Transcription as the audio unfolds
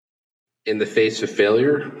in the face of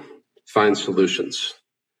failure, find solutions,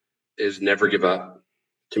 is never give up.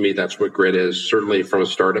 To me, that's what grit is. Certainly from a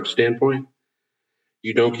startup standpoint,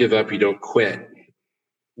 you don't give up, you don't quit.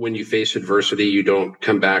 When you face adversity, you don't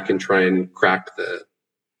come back and try and crack the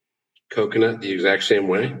coconut the exact same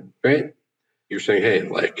way, right? You're saying, hey,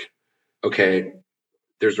 okay,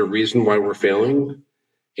 there's a reason why we're failing,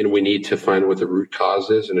 and we need to find what the root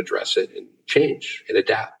cause is and address it and change and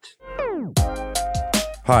adapt.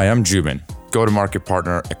 Hi, I'm Jubin, go-to-market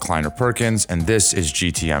partner at Kleiner Perkins, and this is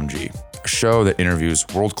GTMG, a show that interviews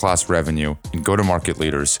world-class revenue and go-to-market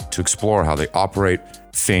leaders to explore how they operate,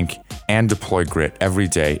 think, and deploy grit every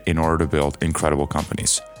day in order to build incredible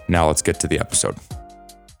companies. Now let's get to the episode.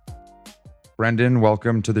 Brendan,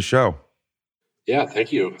 welcome to the show. Yeah,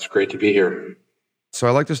 thank you. It's great to be here. So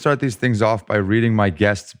I like to start these things off by reading my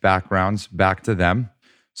guests' backgrounds back to them.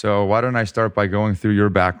 So why don't I start by going through your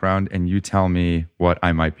background and you tell me what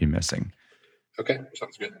I might be missing. Okay,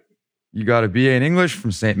 sounds good. You got a BA in English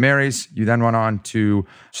from St. Mary's. You then went on to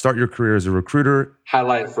start your career as a recruiter.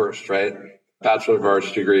 Highlight first, right? Bachelor of Arts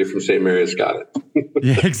degree from St. Mary's, got it.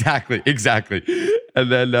 Yeah, exactly. And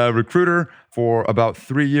then recruiter for about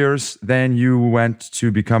 3 years. Then you went to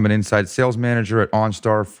become an inside sales manager at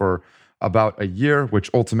OnStar for about a year, which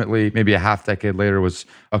ultimately, maybe a half decade later, was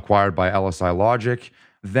acquired by LSI Logic.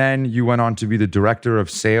 Then you went on to be the director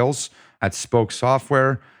of sales at Spoke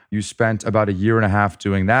Software. You spent about a year and a half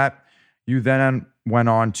doing that. You then went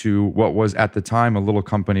on to what was at the time a little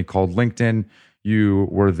company called LinkedIn. You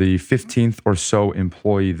were the 15th or so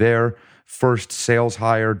employee there. First sales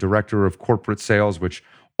hire, director of corporate sales, which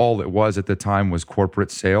all it was at the time was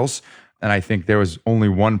corporate sales. And I think there was only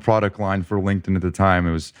one product line for LinkedIn at the time.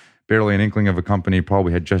 It was barely an inkling of a company,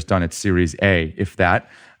 probably had just done its Series A, if that.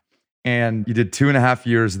 And you did 2.5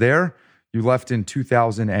 years there. You left in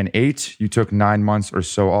 2008. You took 9 months or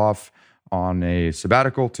so off on a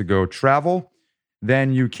sabbatical to go travel.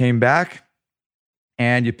 Then you came back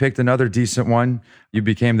and you picked another decent one. You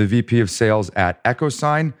became the VP of sales at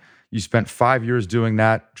EchoSign. You spent 5 years doing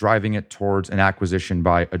that, driving it towards an acquisition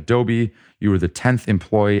by Adobe. You were the 10th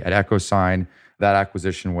employee at EchoSign. That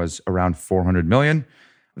acquisition was around $400 million.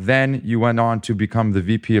 Then you went on to become the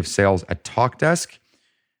VP of sales at Talkdesk.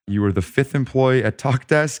 You were the 5th employee at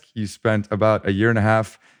Talkdesk. You spent about a year and a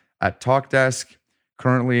half at Talkdesk.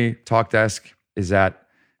 Currently, Talkdesk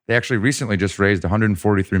they actually recently just raised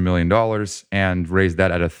 $143 million and raised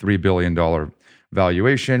that at a $3 billion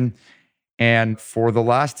valuation. And for the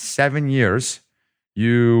last 7 years,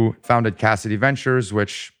 you founded Cassidy Ventures,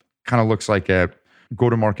 which kind of looks like a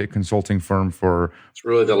go-to-market consulting firm for... It's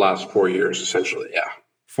really the last 4 years, essentially, yeah.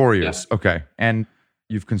 4 years, yeah. Okay. And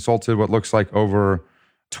you've consulted what looks like over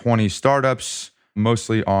 20 startups,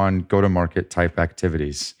 mostly on go-to-market type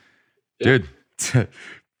activities. Yeah. Dude,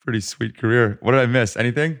 pretty sweet career. What did I miss?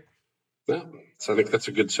 Anything? No, so I think that's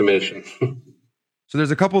a good summation. So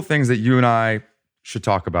there's a couple of things that you and I should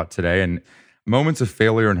talk about today, and moments of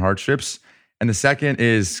failure and hardships. And the second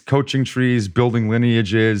is coaching trees, building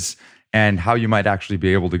lineages, and how you might actually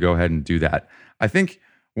be able to go ahead and do that. I think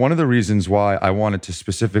one of the reasons why I wanted to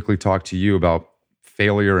specifically talk to you about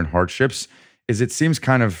failure and hardships is it seems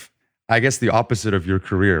kind of, I guess, the opposite of your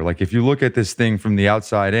career. Like if you look at this thing from the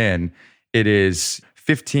outside in, it is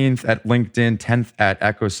 15th at LinkedIn, 10th at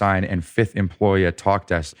EchoSign, and 5th employee at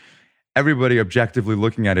Talkdesk. Everybody objectively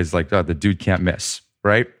looking at it is like, oh, the dude can't miss,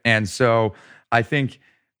 right? And so I think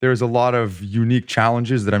there's a lot of unique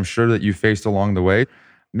challenges that I'm sure that you faced along the way.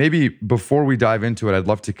 Maybe before we dive into it, I'd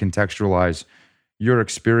love to contextualize your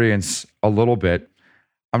experience a little bit.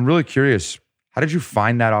 I'm really curious, how did you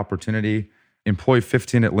find that opportunity? Employee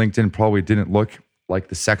 15 at LinkedIn probably didn't look like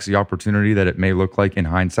the sexy opportunity that it may look like in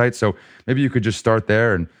hindsight. So maybe you could just start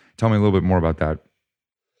there and tell me a little bit more about that.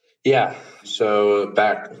 Yeah. So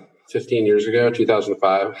back 15 years ago,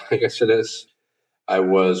 2005, I guess it is, I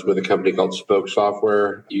was with a company called Spoke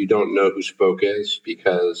Software. You don't know who Spoke is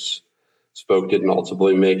because Spoke didn't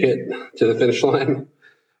ultimately make it to the finish line.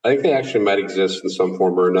 I think they actually might exist in some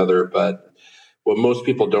form or another, but what most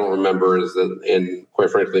people don't remember is that, and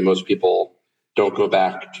quite frankly, most people don't go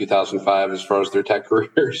back to 2005 as far as their tech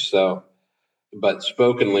careers. So, but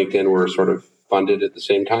Spoke and LinkedIn were sort of funded at the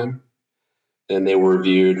same time, and they were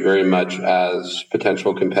viewed very much as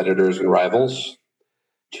potential competitors and rivals.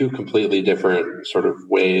 Two completely different sort of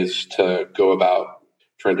ways to go about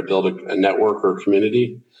trying to build a network or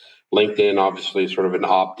community. LinkedIn, obviously, sort of an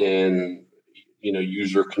opt-in,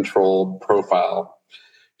 user-controlled profile.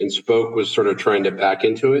 And Spoke was sort of trying to back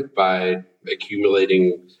into it by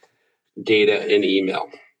accumulating data in email.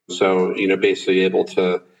 So, basically able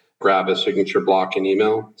to grab a signature block in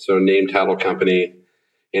email. So name, title, company,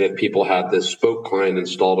 And if people had this Spoke client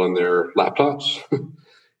installed on their laptops,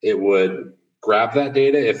 it would grab that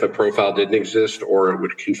data if a profile didn't exist, or it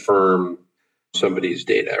would confirm somebody's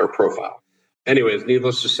data or profile. Anyways,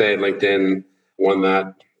 needless to say, LinkedIn won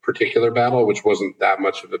that particular battle, which wasn't that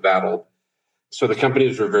much of a battle. So the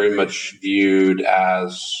companies were very much viewed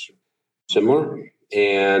as similar.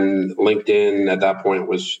 And LinkedIn at that point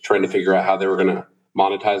was trying to figure out how they were going to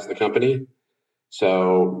monetize the company.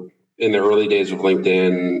 So in the early days of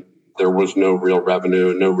LinkedIn, there was no real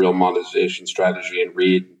revenue, no real monetization strategy. And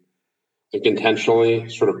Reed, I think, intentionally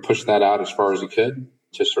sort of pushed that out as far as he could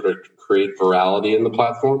to sort of create virality in the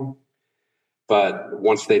platform. But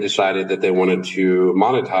once they decided that they wanted to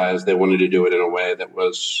monetize, they wanted to do it in a way that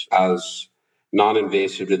was as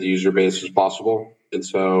non-invasive to the user base as possible. And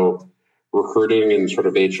so recruiting and sort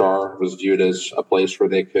of HR was viewed as a place where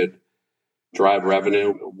they could drive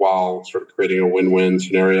revenue while sort of creating a win-win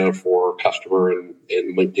scenario for customer and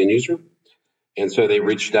LinkedIn user. And so they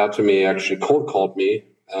reached out to me, actually cold called me,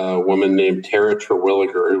 a woman named Tara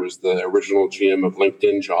Terwilliger, who was the original GM of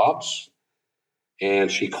LinkedIn Jobs.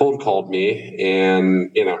 And she cold called me,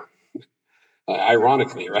 and,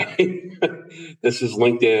 ironically, right? This is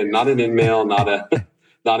LinkedIn, not an email, not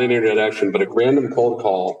an introduction, but a random cold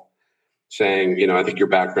call saying, I think your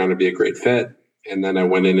background would be a great fit. And then I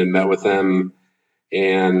went in and met with them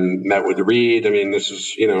and met with Reed. I mean, this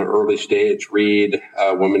is, early stage. Reed,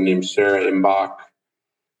 a woman named Sarah Imbach,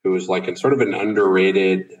 who was like sort of an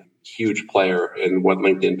underrated, huge player in what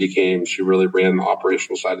LinkedIn became. She really ran the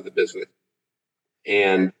operational side of the business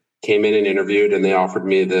and came in and interviewed, and they offered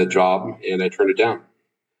me the job, and I turned it down.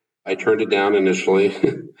 I turned it down initially,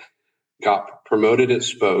 got promoted at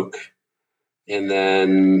Spoke, and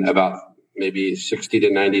then about maybe 60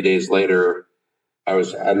 to 90 days later, I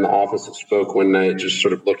was in the office at Spoke one night, just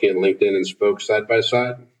sort of looking at LinkedIn and Spoke side by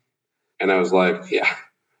side. And I was like, yeah,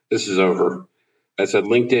 this is over. I said,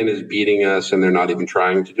 LinkedIn is beating us and they're not even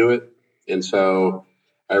trying to do it. And so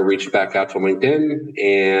I reached back out to LinkedIn,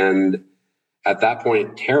 and at that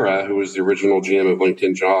point, Tara, who was the original GM of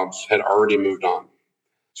LinkedIn Jobs, had already moved on.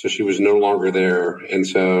 So she was no longer there. And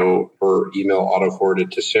so her email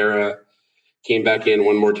auto-forwarded to Sarah, came back in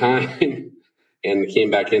one more time and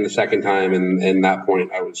came back in the second time. And at that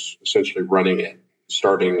point, I was essentially running it,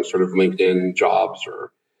 starting sort of LinkedIn Jobs,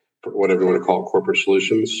 or whatever you want to call it, corporate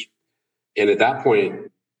solutions. And at that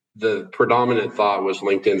point, the predominant thought was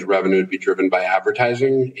LinkedIn's revenue would be driven by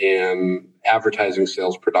advertising, and advertising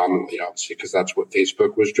sales predominantly, obviously, because that's what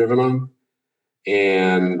Facebook was driven on,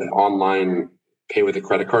 and online pay with a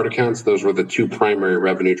credit card accounts. Those were the two primary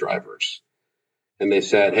revenue drivers. And they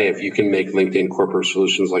said, hey, if you can make LinkedIn corporate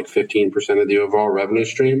solutions like 15% of the overall revenue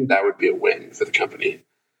stream, that would be a win for the company.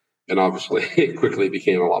 And obviously, it quickly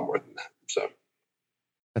became a lot more than that. So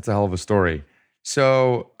that's a hell of a story.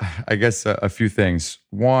 So I guess a few things.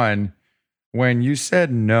 One, when you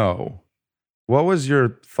said no, what was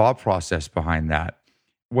your thought process behind that?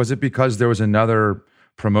 Was it because there was another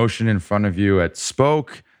promotion in front of you at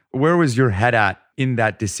Spoke? Where was your head at in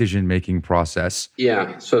that decision-making process?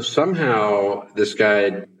 Yeah. So somehow this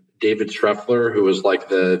guy, David Schreffler, who was like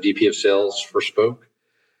the VP of sales for Spoke,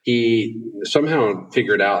 he somehow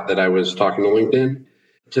figured out that I was talking to LinkedIn.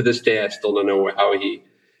 To this day, I still don't know how he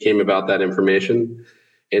came about that information.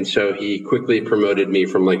 And so he quickly promoted me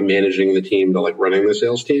from like managing the team to like running the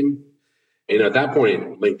sales team. At that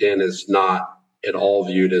point, LinkedIn is not at all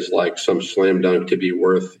viewed as like some slam dunk to be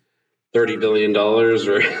worth $30 billion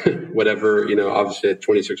or whatever, obviously at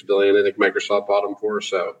 26 billion, I think Microsoft bought them for.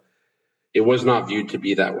 So it was not viewed to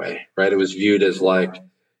be that way, right? It was viewed as like,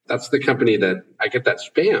 that's the company that I get that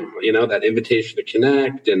spam, that invitation to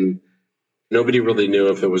connect. And nobody really knew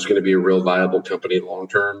if it was going to be a real viable company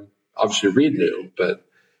long-term. Obviously Reed knew, but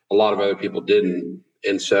a lot of other people didn't.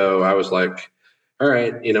 And so I was like, all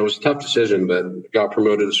right, it was a tough decision, but got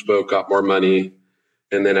promoted to Spoke, got more money.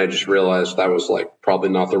 And then I just realized that was like probably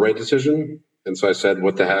not the right decision. And so I said,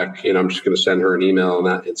 what the heck, I'm just going to send her an email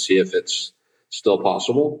and see if it's still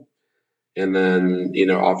possible. And then,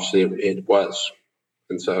 obviously it was.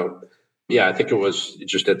 And so, yeah, I think it was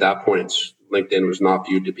just at that point, LinkedIn was not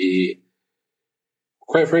viewed to be,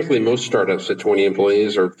 quite frankly, most startups at 20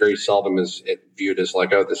 employees are very seldom viewed as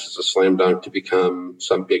like, oh, this is a slam dunk to become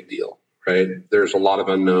some big deal, right? There's a lot of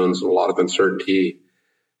unknowns and a lot of uncertainty.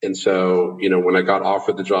 And so, when I got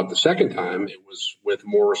offered the job the second time, it was with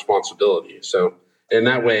more responsibility. So in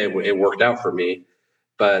that way, it worked out for me.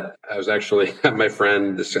 But I was actually my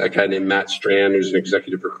friend, this guy named Matt Strand, who's an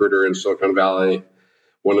executive recruiter in Silicon Valley,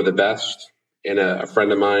 one of the best. And a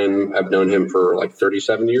friend of mine, I've known him for like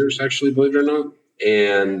 37 years, actually, believe it or not.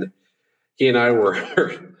 And he and I were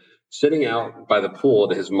sitting out by the pool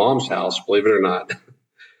at his mom's house, believe it or not.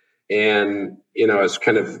 And, I was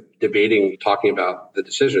kind of debating, talking about the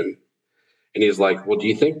decision. And he's like, well, do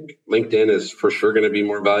you think LinkedIn is for sure going to be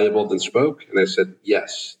more valuable than Spoke? And I said,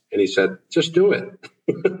 yes. And he said, just do it.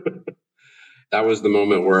 That was the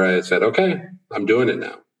moment where I said, okay, I'm doing it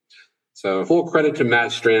now. So full credit to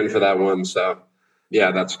Matt Strand for that one. So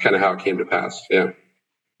yeah, that's kind of how it came to pass. Yeah.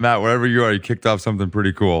 Matt, wherever you are, you kicked off something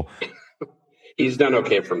pretty cool. He's done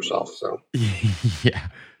okay for himself. So yeah.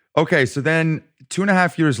 Okay. So then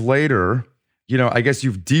 2.5 years later, I guess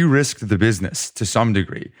you've de-risked the business to some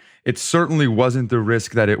degree. It certainly wasn't the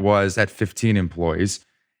risk that it was at 15 employees.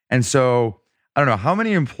 And so I don't know, how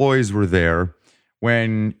many employees were there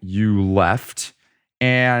when you left?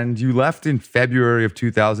 And you left in February of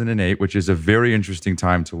 2008, which is a very interesting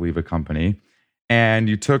time to leave a company. And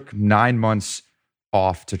you took 9 months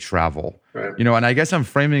off to travel. Right. And I guess I'm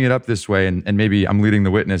framing it up this way, and maybe I'm leading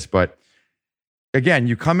the witness, but again,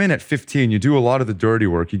 you come in at 15, you do a lot of the dirty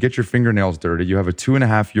work, you get your fingernails dirty, you have a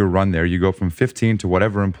 2.5-year run there, you go from 15 to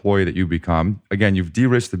whatever employee that you become. Again, you've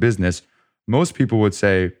de-risked the business. Most people would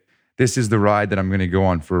say, this is the ride that I'm going to go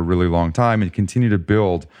on for a really long time and continue to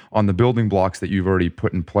build on the building blocks that you've already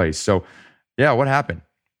put in place. So yeah, what happened?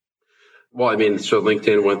 Well, so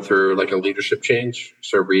LinkedIn went through like a leadership change.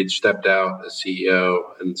 So Reed stepped out as CEO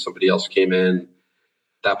and somebody else came in.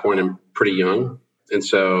 At that point, I'm pretty young. And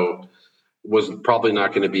so was probably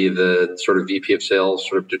not going to be the sort of VP of sales,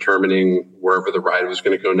 sort of determining wherever the ride was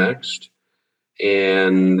going to go next.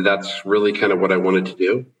 And that's really kind of what I wanted to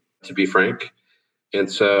do, to be frank. And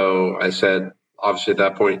so I said, obviously at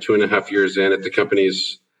that point, 2.5 years in, if the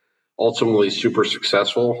company's ultimately super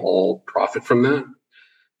successful, I'll profit from that.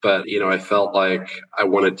 But, I felt like I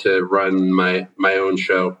wanted to run my own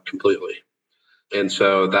show completely. And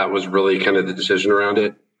so that was really kind of the decision around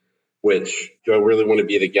it, which do I really want to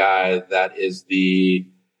be the guy that is the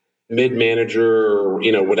mid-manager or,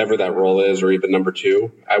 whatever that role is, or even number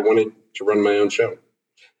two. I wanted to run my own show.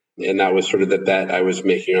 And that was sort of the bet I was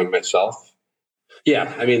making on myself.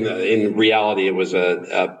 Yeah, in reality, it was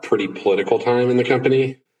a pretty political time in the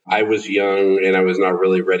company. I was young and I was not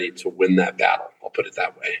really ready to win that battle. I'll put it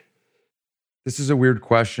that way. This is a weird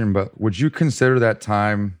question, but would you consider that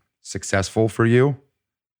time successful for you?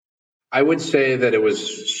 I would say that it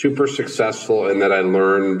was super successful and that I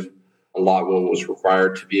learned a lot what was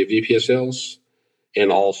required to be a VP of sales,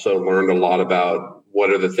 and also learned a lot about what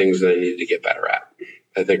are the things that I needed to get better at,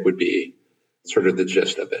 I think would be sort of the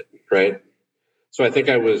gist of it, right? So I think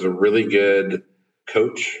I was a really good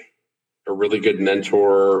coach, a really good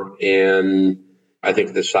mentor. And I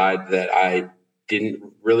think the side that I didn't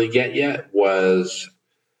really get yet was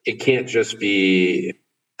it can't just be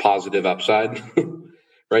positive upside,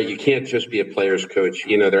 right? You can't just be a player's coach.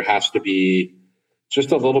 There has to be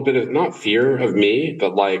just a little bit of not fear of me,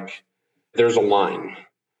 but like there's a line.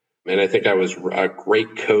 And I think I was a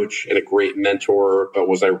great coach and a great mentor, but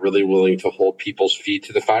was I really willing to hold people's feet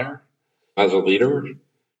to the fire as a leader?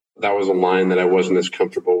 That was a line that I wasn't as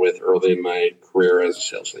comfortable with early in my career as a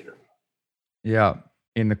sales leader. Yeah.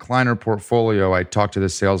 In the Kleiner portfolio, I talk to the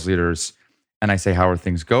sales leaders and I say, how are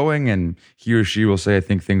things going? And he or she will say, I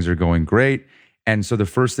think things are going great. And so the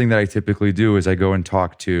first thing that I typically do is I go and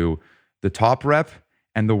talk to the top rep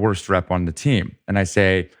and the worst rep on the team. And I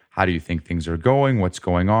say, how do you think things are going? What's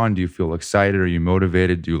going on? Do you feel excited? Are you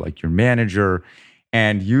motivated? Do you like your manager?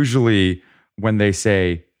 And usually when they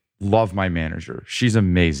say, love my manager, she's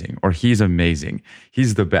amazing, or he's amazing,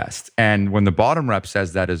 he's the best. And when the bottom rep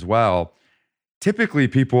says that as well, typically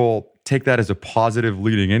people take that as a positive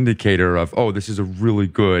leading indicator of, oh, this is a really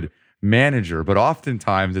good manager. But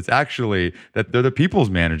oftentimes it's actually that they're the people's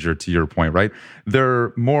manager, to your point, right?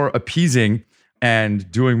 They're more appeasing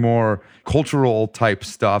and doing more cultural type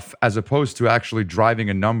stuff as opposed to actually driving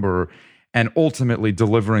a number and ultimately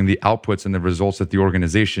delivering the outputs and the results that the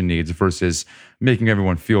organization needs versus making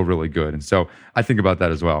everyone feel really good. And so I think about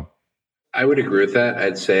that as well. I would agree with that.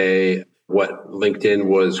 I'd say what LinkedIn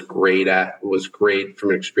was great from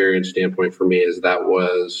an experience standpoint for me is that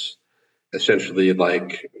was essentially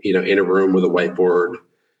like, in a room with a whiteboard.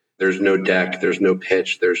 There's no deck, there's no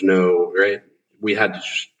pitch, right? We had to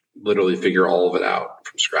just literally figure all of it out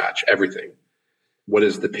from scratch, everything. What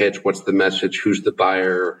is the pitch? What's the message? Who's the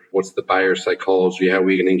buyer? What's the buyer psychology? How are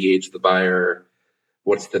we going to engage the buyer?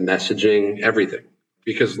 What's the messaging? Everything.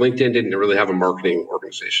 Because LinkedIn didn't really have a marketing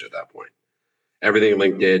organization at that point. Everything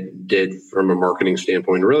LinkedIn did from a marketing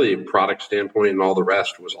standpoint, really a product standpoint, and all the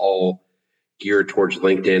rest was all geared towards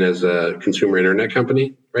LinkedIn as a consumer internet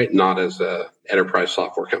company, right? Not as a enterprise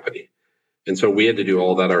software company. And so we had to do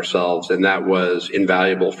all that ourselves. And that was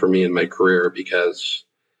invaluable for me in my career because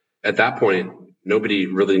at that point, nobody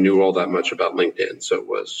really knew all that much about LinkedIn. So it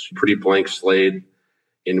was pretty blank slate,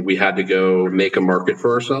 and we had to go make a market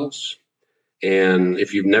for ourselves. And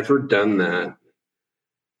if you've never done that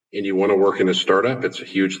and you want to work in a startup, it's a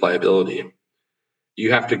huge liability.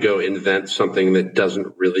 You have to go invent something that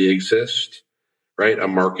doesn't really exist, right? A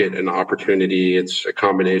market, an opportunity. It's a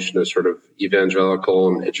combination of sort of evangelical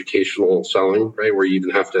and educational selling, right? Where you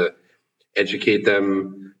even have to educate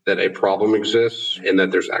them that a problem exists and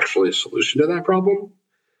that there's actually a solution to that problem.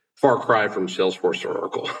 Far cry from Salesforce or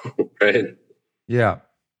Oracle, right? Yeah,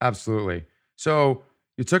 absolutely. So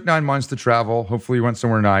you took 9 months to travel. Hopefully you went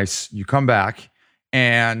somewhere nice. You come back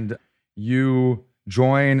and you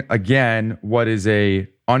join again what is a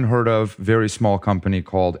unheard of, very small company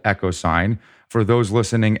called EchoSign. For those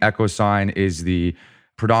listening, EchoSign is the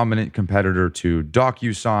predominant competitor to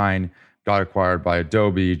DocuSign, got acquired by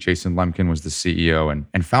Adobe. Jason Lemkin was the CEO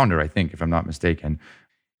and founder, I think, if I'm not mistaken.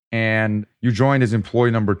 And you joined as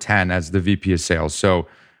employee number 10 as the VP of sales. So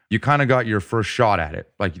you kind of got your first shot at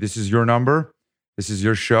it. Like, this is your number. This is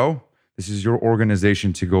your show. This is your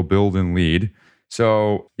organization to go build and lead.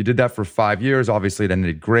 So you did that for 5 years. Obviously, it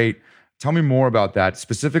ended great. Tell me more about that.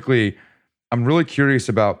 Specifically, I'm really curious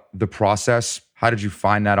about the process. How did you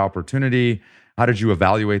find that opportunity? How did you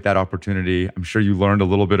evaluate that opportunity? I'm sure you learned a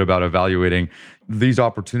little bit about evaluating these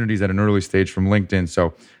opportunities at an early stage from LinkedIn.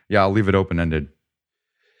 So yeah, I'll leave it open-ended.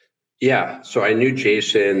 Yeah. So I knew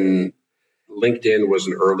Jason. LinkedIn was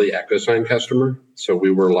an early EchoSign customer. So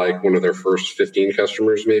we were like one of their first 15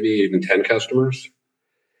 customers, maybe even 10 customers.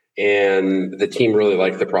 And the team really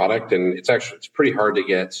liked the product. And it's pretty hard to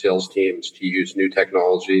get sales teams to use new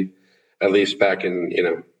technology, at least back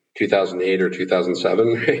in, 2008 or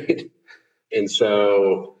 2007, right? And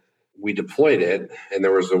so we deployed it. And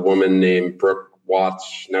there was a woman named Brooke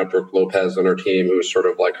Watts, now Brooke Lopez on our team, who was sort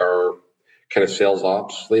of like our kind of sales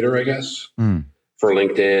ops leader, I guess. For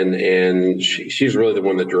LinkedIn, and she's really the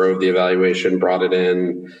one that drove the evaluation, brought it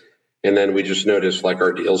in, and then we just noticed like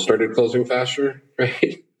our deals started closing faster,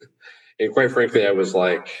 right? And quite frankly, I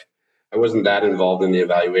wasn't that involved in the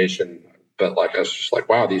evaluation, but like I was just like,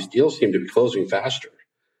 wow, these deals seem to be closing faster.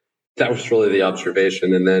 That was really the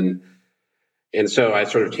observation, and so I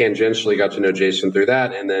sort of tangentially got to know Jason through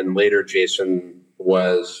that, and then later Jason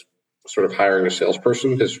was sort of hiring a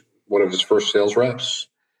salesperson, one of his first sales reps.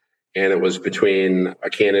 And it was between a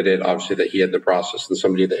candidate, obviously, that he had in the process and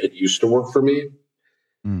somebody that had used to work for me.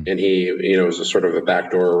 And he, it was a sort of a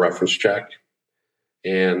backdoor reference check.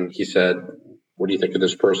 And he said, what do you think of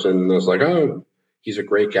this person? And I was like, oh, he's a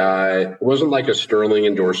great guy. It wasn't like a sterling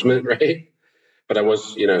endorsement, right? But I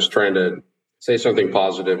was trying to say something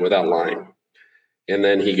positive without lying. And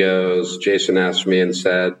then Jason asked me and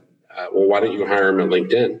said, well, why don't you hire him at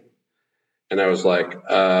LinkedIn? And I was like,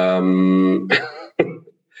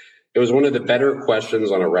 it was one of the better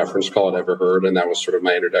questions on a reference call I'd ever heard. And that was sort of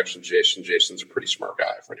my introduction to Jason. Jason's a pretty smart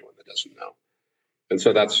guy for anyone that doesn't know. And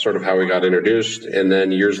so that's sort of how we got introduced. And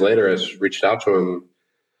then years later, I reached out to him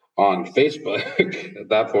on Facebook at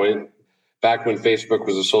that point, back when Facebook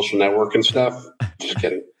was a social network and stuff. Just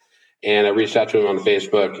kidding. And I reached out to him on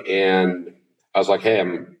Facebook and I was like, hey,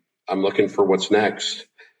 I'm looking for what's next.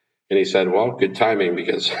 And he said, well, good timing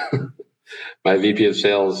because my VP of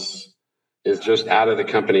sales is just out of the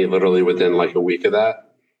company literally within like a week of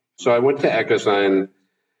that. So I went to EchoSign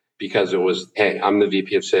because it was, hey, I'm the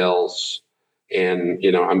VP of sales and,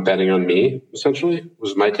 I'm betting on me, essentially,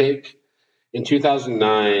 was my take. In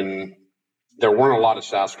 2009, there weren't a lot of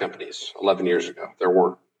SaaS companies 11 years ago. There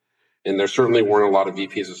weren't. And there certainly weren't a lot of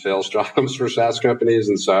VPs of sales jobs for SaaS companies.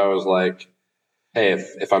 And so I was like, hey,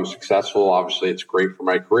 if I'm successful, obviously it's great for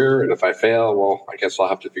my career. And if I fail, well, I guess I'll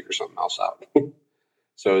have to figure something else out.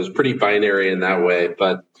 So it was pretty binary in that way.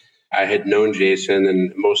 But I had known Jason,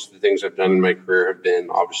 and most of the things I've done in my career have been,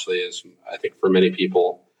 obviously, as I think for many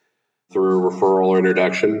people, through referral or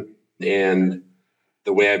introduction. And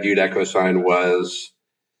the way I viewed EchoSign was,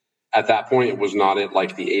 at that point, it was not at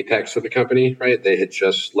like the apex of the company, right? They had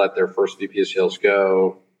just let their first VP of sales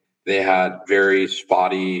go. They had very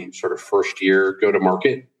spotty sort of first year go to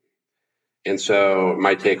market. And so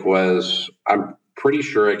my take was, I'm pretty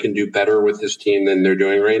sure I can do better with this team than they're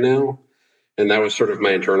doing right now. And that was sort of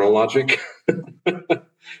my internal logic,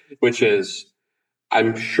 which is,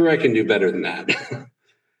 I'm sure I can do better than that.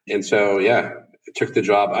 And so, yeah, I took the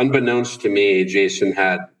job. Unbeknownst to me, Jason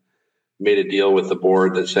had made a deal with the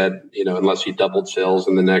board that said, unless he doubled sales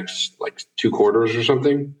in the next like 2 quarters or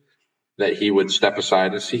something, that he would step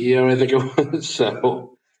aside as CEO, I think it was.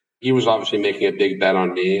 So he was obviously making a big bet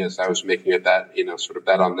on me as I was making a bet, sort of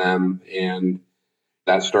bet on them. And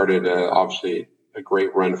that started obviously a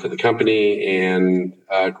great run for the company and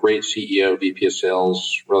a great CEO, VP of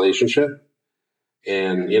sales relationship.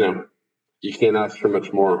 And, you can't ask for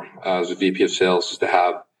much more as a VP of sales is to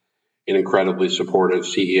have an incredibly supportive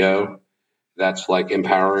CEO that's like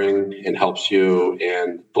empowering and helps you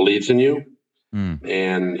and believes in you.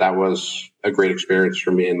 And that was a great experience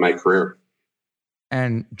for me in my career.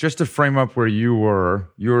 And just to frame up where you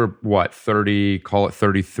were what, 30, call it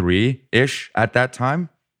 33-ish at that time?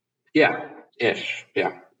 Yeah, ish.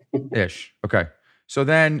 Yeah. Ish. Okay. So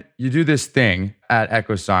then you do this thing at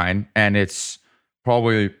EchoSign, and it's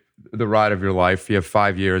probably the ride of your life. You have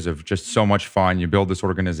 5 years of just so much fun. You build this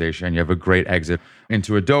organization. You have a great exit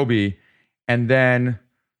into Adobe. And then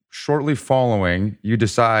shortly following, you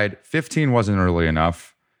decide 15 wasn't early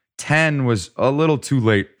enough. 10 was a little too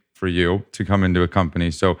late for you to come into a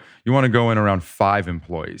company. So you want to go in around 5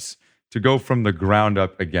 employees to go from the ground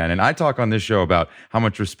up again. And I talk on this show about how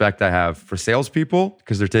much respect I have for salespeople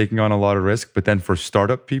because they're taking on a lot of risk, but then for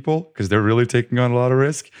startup people because they're really taking on a lot of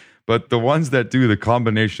risk. But the ones that do the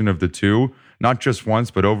combination of the two, not just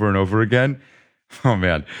once, but over and over again, oh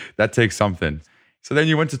man, that takes something. So then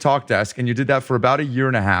you went to TalkDesk and you did that for about a year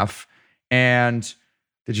and a half. And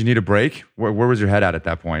did you need a break? Where was your head at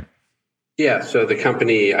that point? Yeah, so the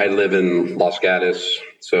company, I live in Los Gatos.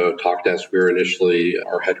 So TalkDesk,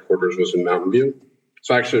 our headquarters was in Mountain View.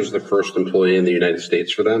 So actually I was the first employee in the United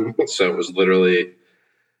States for them. So it was literally,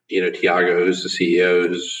 Tiago, who's the CEO,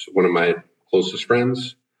 who's one of my closest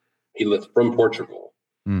friends. He lived from Portugal,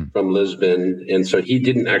 from Lisbon. And so he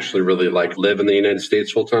didn't actually really live in the United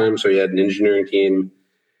States full time. So he had an engineering team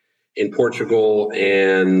in Portugal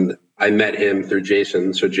and I met him through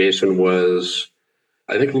Jason. So Jason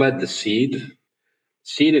led the seed.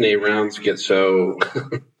 Seed and A rounds get so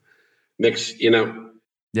mixed,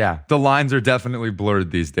 Yeah, the lines are definitely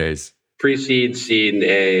blurred these days. Pre-seed, seed, and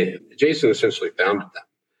A. Jason essentially founded them.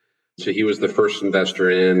 So he was the first investor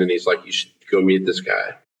in, and he's like, you should go meet this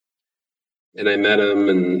guy. And I met him,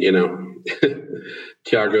 and,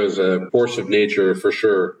 Tiago's a force of nature for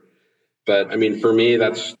sure. But I mean, for me,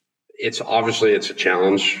 it's a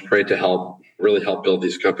challenge, right? To really help build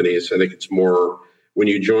these companies. I think it's more when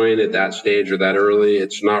you join at that stage or that early,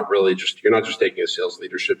 it's not really you're not just taking a sales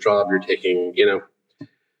leadership job. You're taking,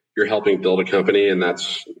 you're helping build a company, and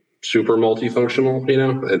that's super multifunctional.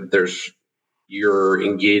 You're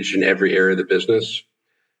engaged in every area of the business.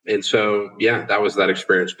 And so, yeah, that was that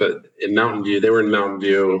experience. But in Mountain View, they were in Mountain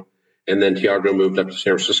View, and then Tiago moved up to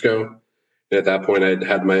San Francisco. And at that point, I'd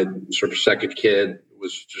had my sort of second kid,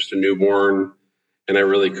 was just a newborn. And I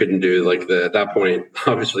really couldn't do at that point,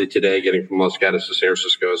 obviously today, getting from Los Gatos to San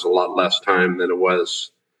Francisco is a lot less time than it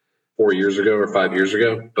was 4 years ago or 5 years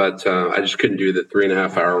ago. But I just couldn't do the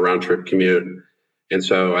 3.5 hour round trip commute. And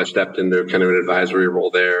so I stepped into kind of an advisory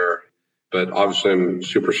role there. But obviously I'm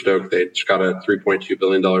super stoked. They just got a $3.2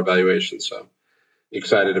 billion valuation. So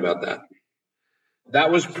excited about that.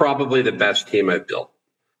 That was probably the best team I've built.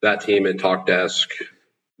 That team at TalkDesk.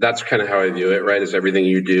 That's kind of how I view it, right? Is everything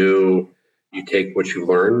you do, you take what you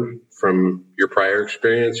learn from your prior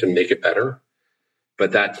experience and make it better.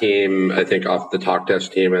 But that team, I think off the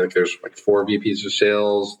TalkDesk team, I think there's 4 VPs of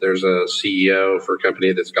sales. There's a CEO for a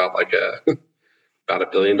company that's got about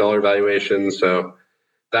 $1 billion valuation. So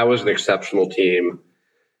that was an exceptional team.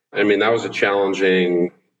 I mean, that was a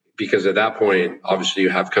challenging, because at that point, obviously you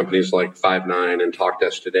have companies like Five9 and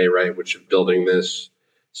TalkDesk today, right? Which are building this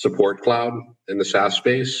support cloud in the SaaS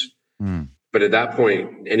space. But at that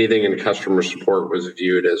point, anything in customer support was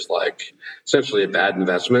viewed as essentially a bad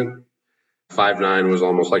investment. Five9 was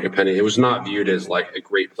almost like a penny. It was not viewed as a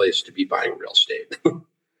great place to be buying real estate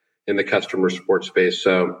in the customer support space.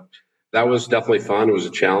 So that was definitely fun. It was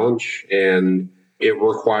a challenge, and it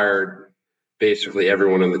required basically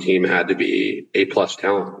everyone on the team had to be A+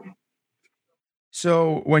 talent.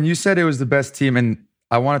 So when you said it was the best team, and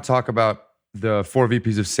I want to talk about the 4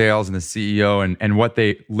 VPs of sales and the CEO and what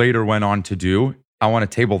they later went on to do. I want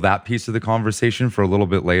to table that piece of the conversation for a little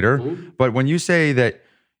bit later. Mm-hmm. But when you say that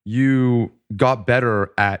you got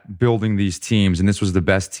better at building these teams and this was the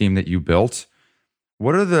best team that you built,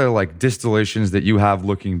 what are the distillations that you have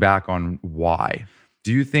looking back on why?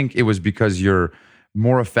 Do you think it was because you're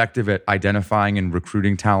more effective at identifying and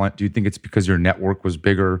recruiting talent? Do you think it's because your network was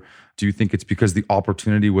bigger? Do you think it's because the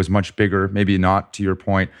opportunity was much bigger? Maybe not, to your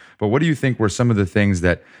point. But what do you think were some of the things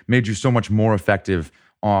that made you so much more effective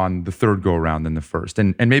on the third go around than the first?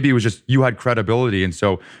 And maybe it was just you had credibility. And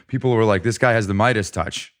so people were like, this guy has the Midas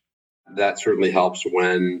touch. That certainly helps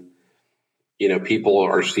when, people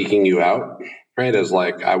are seeking you out, right? As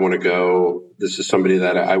I want to go, this is somebody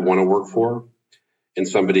that I want to work for. and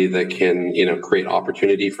somebody that can, create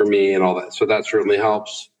opportunity for me and all that. So that certainly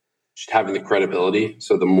helps. Just having the credibility.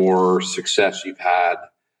 So the more success you've had,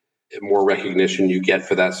 the more recognition you get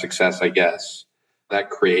for that success, I guess, that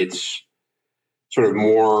creates sort of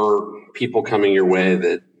more people coming your way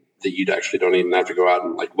that you actually don't even have to go out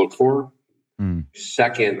and look for.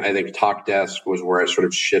 Second, I think Talkdesk was where I sort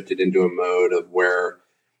of shifted into a mode of where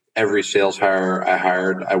every sales hire I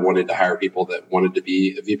hired, I wanted to hire people that wanted to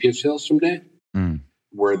be a VP of sales someday,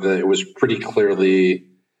 where it was pretty clearly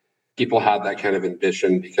people had that kind of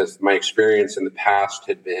ambition, because my experience in the past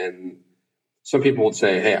had been some people would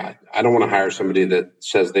say, hey, I don't want to hire somebody that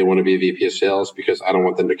says they want to be a VP of sales, because I don't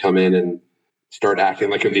want them to come in and start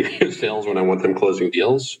acting like a VP of sales when I want them closing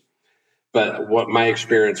deals. But what my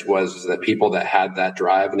experience was is that people that had that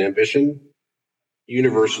drive and ambition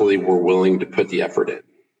universally were willing to put the effort in.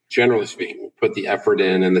 Generally speaking, put the effort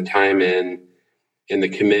in and the time in and the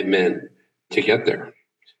commitment to get there,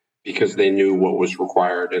 because they knew what was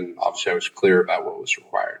required. And obviously I was clear about what was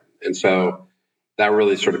required. And so that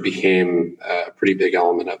really sort of became a pretty big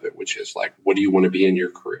element of it, which is what do you want to be in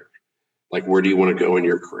your career? Where do you want to go in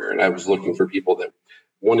your career? And I was looking for people that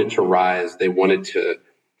wanted to rise. They wanted to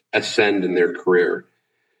ascend in their career,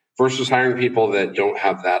 versus hiring people that don't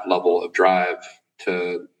have that level of drive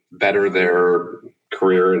to better their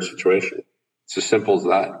career and situation. It's as simple as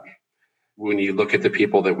that. When you look at the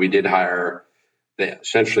people that we did hire, they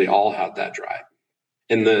essentially all had that drive.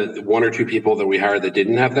 And the one or two people that we hired that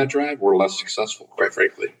didn't have that drive were less successful, quite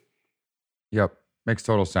frankly. Yep. Makes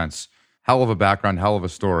total sense. Hell of a background, hell of a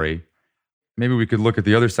story. Maybe we could look at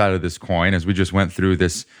the other side of this coin as we just went through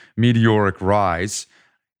this meteoric rise.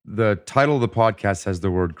 The title of the podcast has the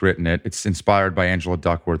word grit in it. It's inspired by Angela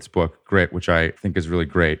Duckworth's book, Grit, which I think is really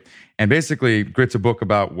great. And basically, Grit's a book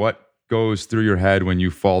about what goes through your head when you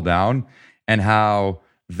fall down, and how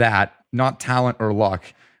that, not talent or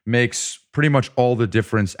luck, makes pretty much all the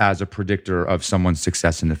difference as a predictor of someone's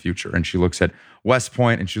success in the future. And she looks at West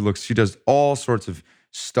Point, and she does all sorts of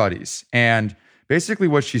studies. And basically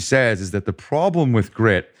what she says is that the problem with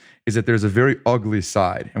grit is that there's a very ugly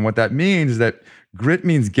side. And what that means is that grit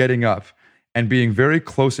means getting up and being very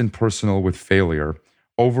close and personal with failure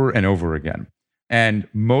over and over again. And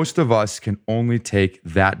most of us can only take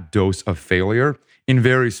that dose of failure in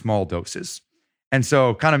very small doses. And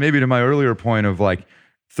so kind of maybe to my earlier point of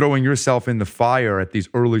throwing yourself in the fire at these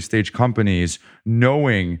early stage companies,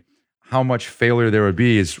 knowing how much failure there would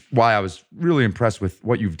be, is why I was really impressed with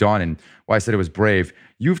what you've done and why I said it was brave.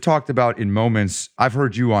 You've talked about in moments, I've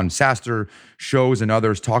heard you on SaaStr shows and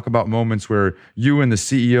others talk about moments where you and the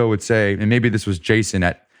CEO would say, and maybe this was Jason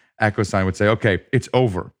at EchoSign would say, okay, it's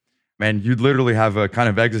over. And you'd literally have a kind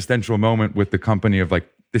of existential moment with the company of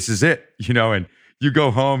this is it, and you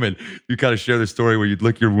go home and you kind of share the story where you'd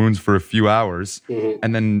lick your wounds for a few hours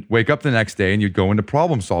and then wake up the next day and you'd go into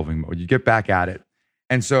problem solving mode. You get back at it.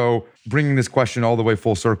 And so bringing this question all the way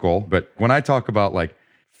full circle, but when I talk about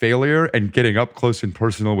failure and getting up close and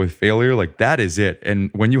personal with failure, that is it.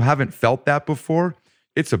 And when you haven't felt that before,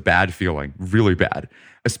 it's a bad feeling, really bad,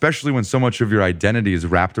 especially when so much of your identity is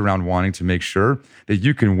wrapped around wanting to make sure that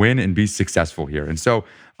you can win and be successful here. And so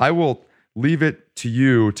I will leave it to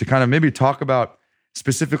you to kind of maybe talk about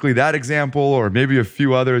specifically that example, or maybe a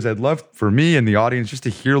few others. I'd love for me and the audience just to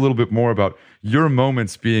hear a little bit more about your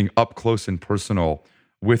moments being up close and personal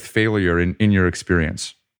with failure in your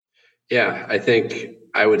experience. Yeah, I think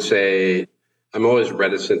I would say I'm always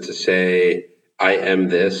reticent to say I am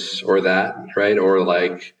this or that, right? Or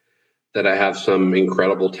that I have some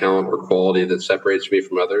incredible talent or quality that separates me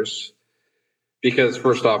from others. Because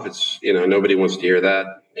first off, it's, nobody wants to hear that.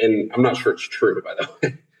 And I'm not sure it's true, by the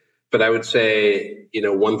way. But I would say,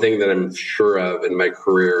 one thing that I'm sure of in my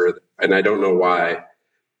career, and I don't know why,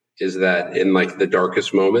 is that in the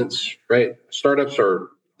darkest moments, right? Startups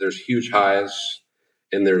there's huge highs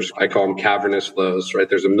and I call them cavernous lows, right?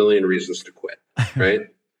 There's a million reasons to quit, right?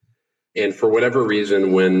 And for whatever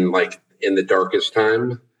reason, when in the darkest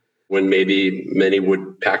time, when maybe many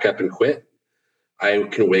would pack up and quit, I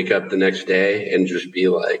can wake up the next day and just be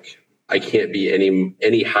I can't be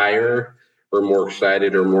any higher or more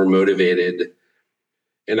excited or more motivated.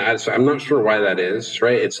 And I'm not sure why that is,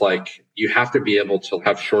 right? It's you have to be able to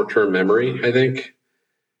have short-term memory, I think.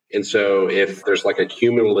 And so if there's a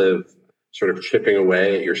cumulative sort of chipping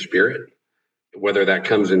away at your spirit, whether that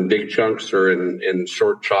comes in big chunks or in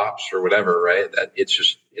short chops or whatever, right? That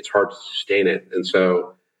it's hard to sustain it. And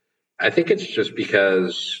so I think it's just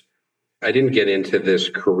because I didn't get into this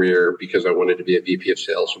career because I wanted to be a VP of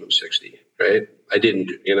sales when I'm 60, right? I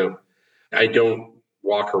didn't, I don't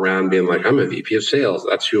walk around being I'm a VP of sales.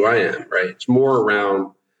 That's who I am, right? It's more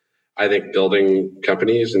around, I think building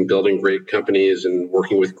companies and building great companies and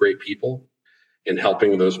working with great people and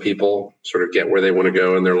helping those people sort of get where they want to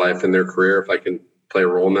go in their life and their career, if I can play a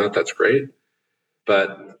role in that, that's great.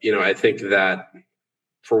 But, I think that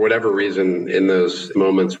for whatever reason, in those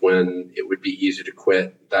moments when it would be easy to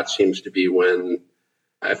quit, that seems to be when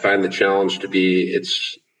I find the challenge to be,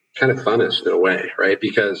 it's kind of funnest in a way, right?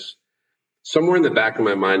 Because somewhere in the back of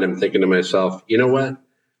my mind, I'm thinking to myself, you know what?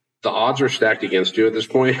 The odds are stacked against you at this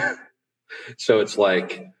point. So it's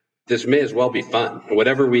like, this may as well be fun.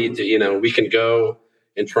 Whatever we do, we can go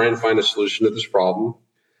and try and find a solution to this problem,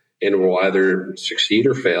 and we'll either succeed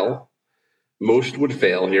or fail. Most would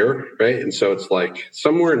fail here, right? And so it's like,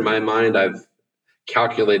 somewhere in my mind, I've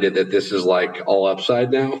calculated that this is like all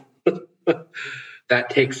upside now.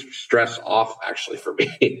 That takes stress off actually for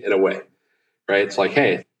me in a way, right? It's like,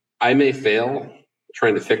 hey, I may fail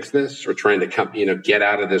trying to fix this or trying to come, get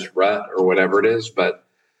out of this rut or whatever it is, but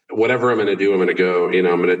whatever I'm going to do, I'm going to go,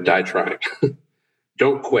 I'm going to die trying.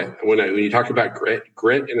 Don't quit. When you talk about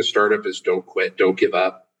grit in a startup is don't quit, don't give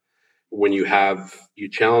up. When you have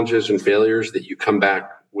challenges and failures, that you come back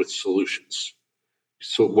with solutions.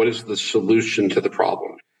 So what is the solution to the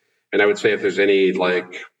problem? And I would say if there's any,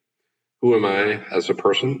 who am I as a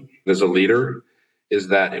person, as a leader, is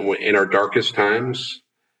that in our darkest times,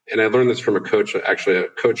 and I learned this from a coach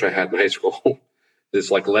I had in high school,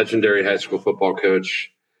 this legendary high school football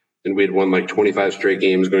coach. And we had won 25 straight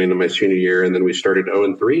games going into my senior year. And then we started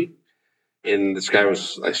 0-3. And this guy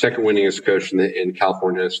was second winningest coach in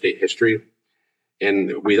California state history.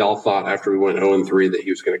 And we all thought after we went 0-3 that he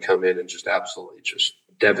was going to come in and just absolutely just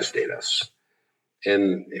devastate us.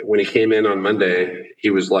 And when he came in on Monday, he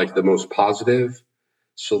was the most positive,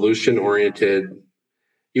 solution-oriented.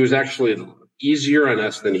 He was actually easier on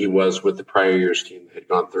us than he was with the prior year's team that had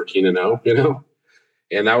gone 13-0,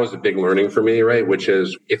 And that was a big learning for me, right? Which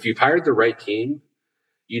is, if you've hired the right team,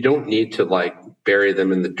 you don't need to bury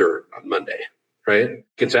them in the dirt on Monday, right?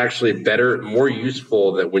 It's actually better, more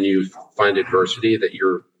useful that when you find adversity that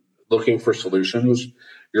you're looking for solutions,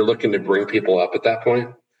 you're looking to bring people up at that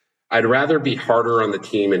point. I'd rather be harder on the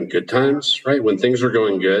team in good times, right? When things are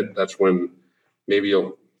going good, that's when maybe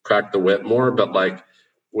you'll crack the whip more. But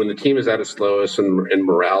when the team is at its slowest and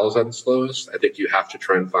morale is at its slowest, I think you have to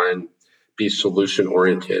try and be solution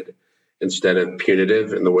oriented instead of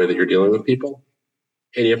punitive in the way that you're dealing with people.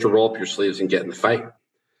 And you have to roll up your sleeves and get in the fight.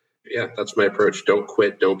 Yeah, that's my approach. Don't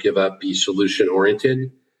quit. Don't give up. Be solution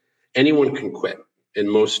oriented. Anyone can quit, and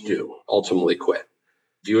most do ultimately quit.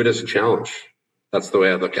 View it as a challenge. That's the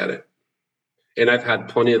way I look at it. And I've had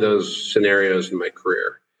plenty of those scenarios in my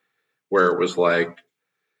career where it was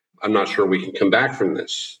I'm not sure we can come back from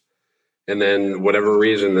this. And then whatever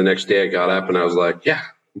reason, the next day I got up and I was like, yeah,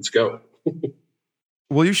 let's go.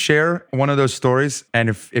 Will you share one of those stories? And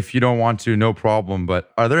if you don't want to, no problem.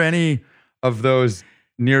 But are there any of those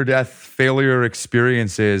near-death failure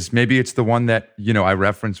experiences? Maybe it's the one that, I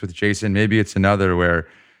referenced with Jason. Maybe it's another where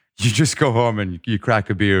you just go home and you crack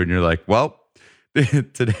a beer and you're like, well,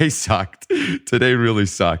 today sucked. Today really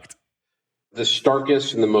sucked. The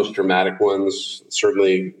starkest and the most dramatic ones,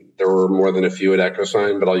 certainly there were more than a few at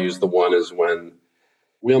EchoSign, but I'll use the one as when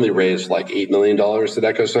we only raised $8 million at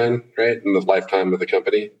EchoSign, right? In the lifetime of the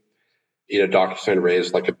company. DocuSign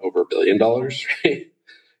raised over $1 billion, right?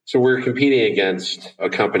 So we're competing against a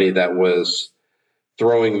company that was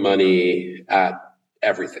throwing money at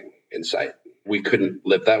everything in sight. We couldn't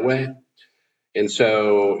live that way. And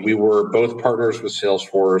so we were both partners with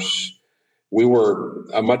Salesforce. We were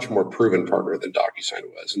a much more proven partner than DocuSign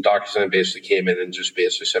was. And DocuSign basically came in and just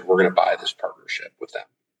basically said, we're going to buy this partnership with them.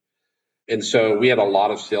 And so we had a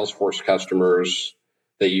lot of Salesforce customers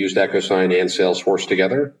that used EchoSign and Salesforce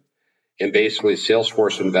together. And basically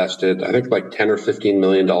Salesforce invested, I think $10 or $15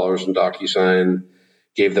 million in DocuSign,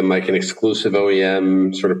 gave them an exclusive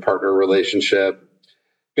OEM sort of partner relationship,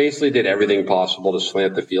 basically did everything possible to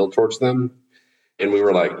slant the field towards them. And we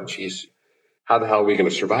were like, geez, how the hell are we going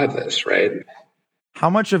to survive this, right? How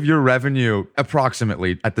much of your revenue,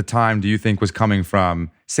 approximately, at the time, do you think was coming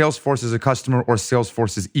from Salesforce as a customer or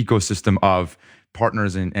Salesforce's ecosystem of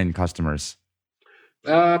partners and customers?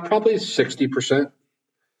 Probably 60%.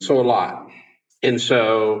 So a lot. And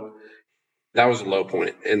so that was a low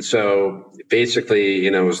point. And so basically,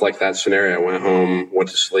 it was that scenario. I went home, went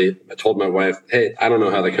to sleep. I told my wife, hey, I don't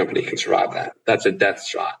know how the company can survive that. That's a death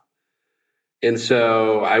shot. And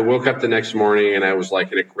so I woke up the next morning and I was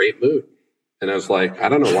in a great mood. And I was like, I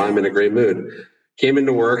don't know why I'm in a great mood. Came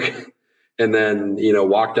into work and then,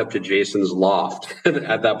 walked up to Jason's loft.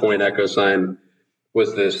 At that point, EchoSign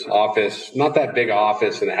was this office, not that big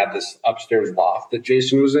office, and it had this upstairs loft that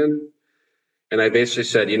Jason was in. And I basically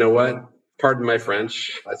said, you know what? Pardon my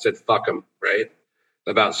French. I said, fuck them, right?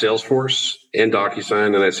 About Salesforce and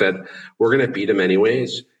DocuSign. And I said, we're going to beat them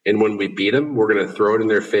anyways. And when we beat them, we're going to throw it in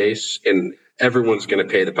their face and everyone's going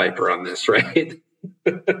to pay the piper on this, right?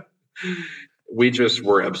 We just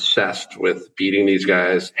were obsessed with beating these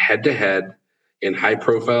guys head to head in high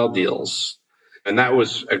profile deals. And that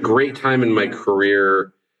was a great time in my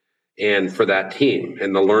career and for that team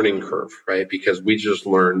and the learning curve, right? Because we just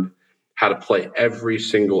learned how to play every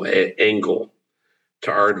single angle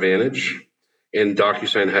to our advantage. And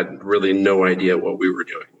DocuSign had really no idea what we were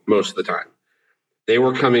doing most of the time. They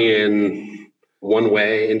were coming in one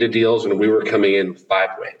way into deals and we were coming in 5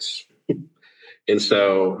 ways. And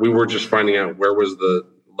so we were just finding out where was the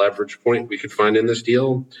leverage point we could find in this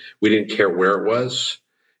deal. We didn't care where it was.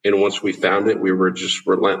 And once we found it, we were just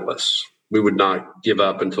relentless. We would not give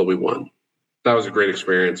up until we won. That was a great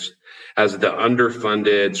experience. As the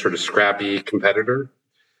underfunded, sort of scrappy competitor,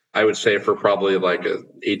 I would say for probably like an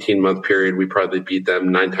 18-month period, we probably beat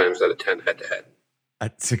them 9 times out of 10 head to head.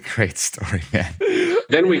 That's a great story, man.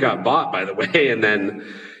 Then we got bought, by the way. And then,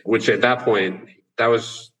 which at that point, that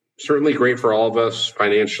was certainly great for all of us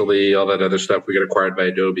financially, all that other stuff. We got acquired by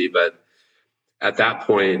Adobe. But at that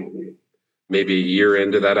point, maybe a year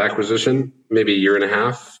into that acquisition, maybe a year and a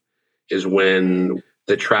half, is when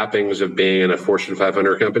the trappings of being in a Fortune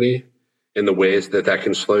 500 company and the ways that that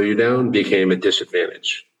can slow you down became a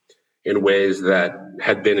disadvantage in ways that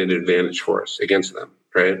had been an advantage for us against them,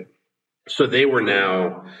 right? So they were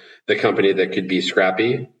now the company that could be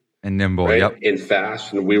scrappy and nimble, right? Yep. And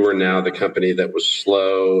fast. And we were now the company that was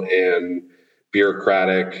slow and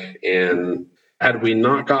bureaucratic. And had we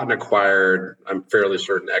not gotten acquired, I'm fairly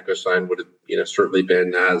certain EchoSign would have, certainly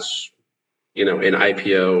been as, an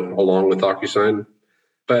IPO along with DocuSign.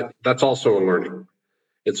 But that's also a learning.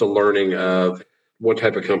 It's a learning of what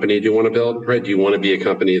type of company do you want to build, right? Do you want to be a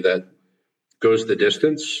company that goes the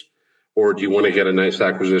distance, or do you want to get a nice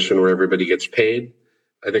acquisition where everybody gets paid?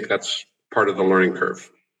 I think that's part of the learning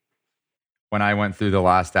curve. When I went through the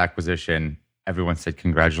last acquisition, everyone said,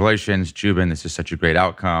 congratulations, Joubin, this is such a great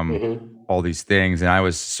outcome, all these things. And I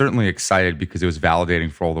was certainly excited because it was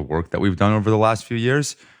validating for all the work that we've done over the last few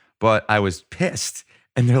years. But I was pissed.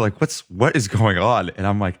 And they're like, what is going on? And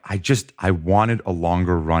I'm like, I wanted a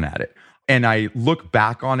longer run at it. And I look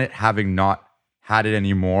back on it having not had it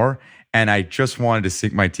anymore. And I just wanted to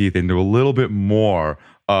sink my teeth into a little bit more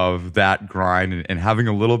of that grind and having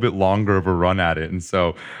a little bit longer of a run at it. And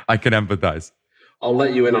so I can empathize. I'll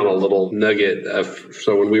let you in on a little nugget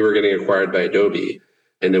so when we were getting acquired by Adobe,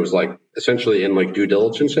 and it was like essentially in like due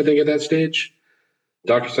diligence, I think at that stage,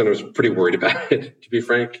 DocuSign was pretty worried about it, to be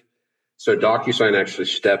frank. So DocuSign actually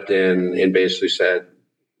stepped in and basically said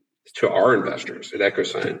to our investors at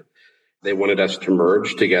EchoSign, they wanted us to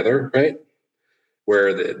merge together, right?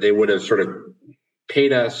 Where they would have sort of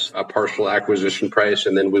paid us a partial acquisition price,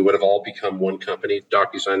 and then we would have all become one company,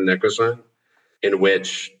 DocuSign and EchoSign, in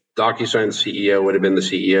which DocuSign's CEO would have been the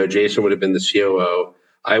CEO, Jason would have been the COO,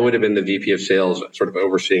 I would have been the VP of sales, sort of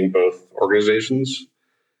overseeing both organizations.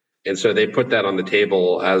 And so they put that on the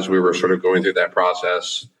table as we were sort of going through that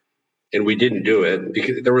process. And we didn't do it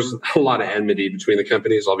because there was a lot of enmity between the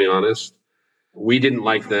companies, I'll be honest. We didn't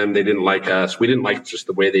like them. They didn't like us. We didn't like just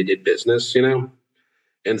the way they did business,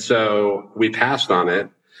 And so we passed on it.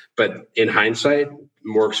 But in hindsight,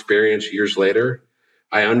 more experience years later,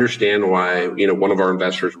 I understand why, one of our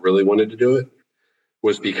investors really wanted to do it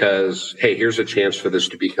was because, hey, here's a chance for this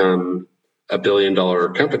to become a $1 billion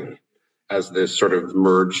company as this sort of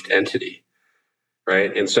merged entity,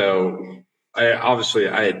 right? And so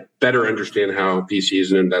I better understand how VCs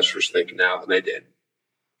and investors think now than I did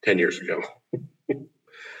 10 years ago.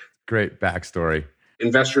 Great backstory.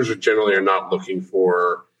 Investors are not looking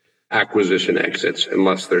for acquisition exits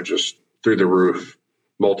unless they're just through the roof,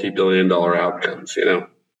 multi-billion dollar outcomes,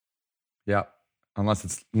 Yeah. Unless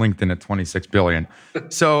it's LinkedIn at 26 billion.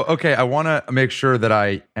 So, okay, I want to make sure that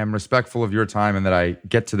I am respectful of your time and that I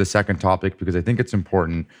get to the second topic because I think it's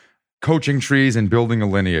important. Coaching trees and building a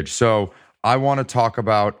lineage. So I want to talk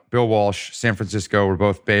about Bill Walsh, San Francisco. We're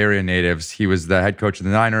both Bay Area natives. He was the head coach of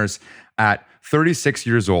the Niners at 36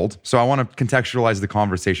 years old. So I want to contextualize the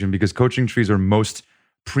conversation because coaching trees are most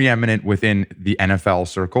preeminent within the NFL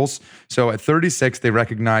circles. So at 36, they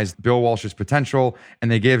recognized Bill Walsh's potential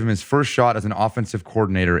and they gave him his first shot as an offensive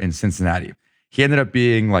coordinator in Cincinnati. He ended up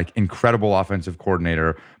being like incredible offensive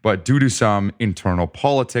coordinator, but due to some internal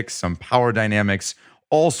politics, some power dynamics,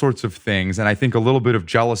 all sorts of things, and I think a little bit of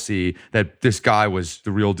jealousy that this guy was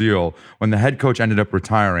the real deal. When the head coach ended up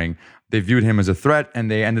retiring, they viewed him as a threat,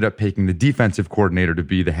 and they ended up picking the defensive coordinator to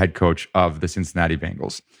be the head coach of the Cincinnati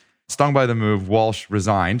Bengals. Stung by the move, Walsh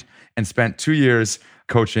resigned and spent 2 years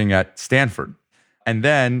coaching at Stanford. And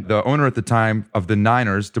then the owner at the time of the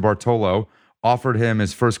Niners, DeBartolo, offered him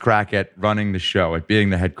his first crack at running the show, at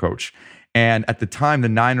being the head coach. And at the time, the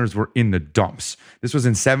Niners were in the dumps. This was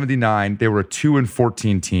in 79. They were a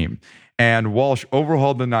 2-14 team. And Walsh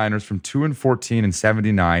overhauled the Niners from 2-14 in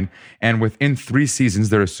 79. And within 3 seasons,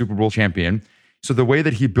 they're a Super Bowl champion. So the way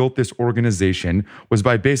that he built this organization was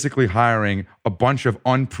by basically hiring a bunch of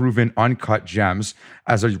unproven, uncut gems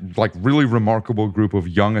as a really remarkable group of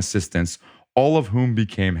young assistants, all of whom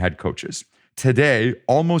became head coaches. Today,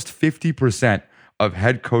 almost 50% of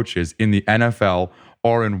head coaches in the NFL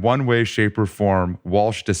are in one way, shape, or form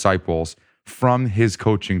Walsh disciples from his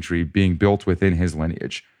coaching tree being built within his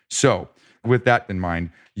lineage. So with that in mind,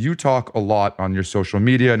 you talk a lot on your social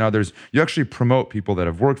media and others. You actually promote people that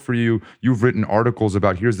have worked for you. You've written articles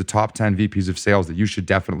about here's the top 10 VPs of sales that you should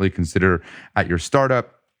definitely consider at your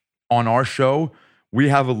startup. On our show, we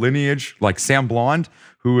have a lineage like Sam Blond,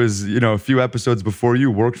 who is, a few episodes before you,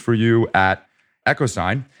 worked for you at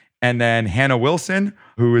EchoSign. And then Hannah Wilson,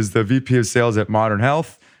 who is the VP of sales at Modern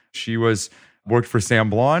Health. She worked for Sam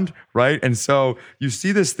Blond, right? And so you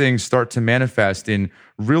see this thing start to manifest in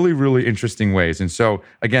really, really interesting ways. And so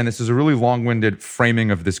again, this is a really long-winded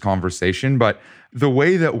framing of this conversation, but the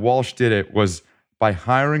way that Walsh did it was by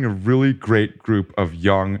hiring a really great group of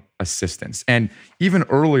young assistants. And even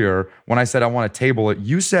earlier, when I said I want to table it,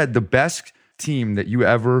 you said the best team that you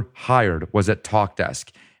ever hired was at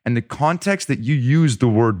TalkDesk. And the context that you used the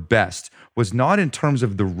word best was not in terms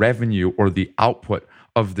of the revenue or the output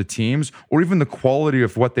of the teams or even the quality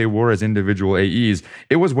of what they were as individual AEs.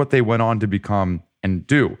 It was what they went on to become and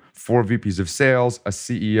do. 4 VPs of sales, a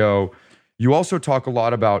CEO. You also talk a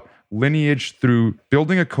lot about lineage through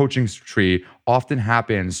building a coaching tree often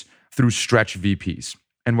happens through stretch VPs.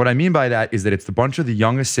 And what I mean by that is that it's the bunch of the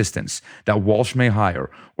young assistants that Walsh may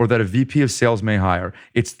hire or that a VP of sales may hire.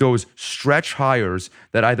 It's those stretch hires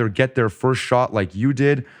that either get their first shot like you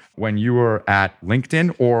did when you were at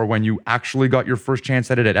LinkedIn or when you actually got your first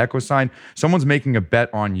chance at it at EchoSign. Someone's making a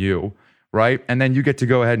bet on you, right? And then you get to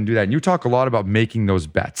go ahead and do that. And you talk a lot about making those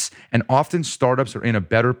bets. And often startups are in a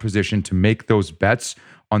better position to make those bets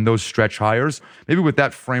on those stretch hires. Maybe with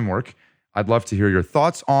that framework, I'd love to hear your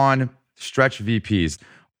thoughts on stretch VPs.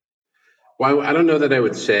 Well, I don't know that I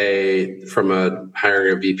would say from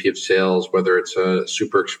hiring a VP of sales, whether it's a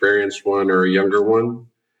super experienced one or a younger one,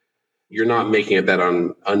 you're not making a bet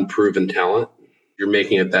on unproven talent. You're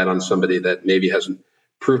making a bet on somebody that maybe hasn't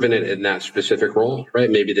proven it in that specific role, right?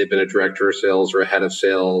 Maybe they've been a director of sales or a head of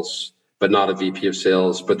sales, but not a VP of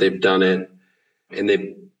sales, but they've done it and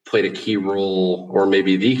they've played a key role or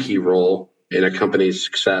maybe the key role in a company's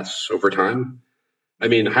success over time. I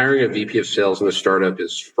mean, hiring a VP of sales in a startup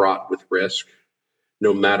is fraught with risk,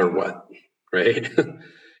 no matter what, right?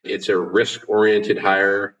 It's a risk-oriented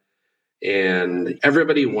hire, and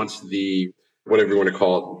everybody wants the, whatever you want to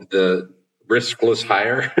call it, the riskless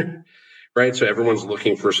hire, right? So everyone's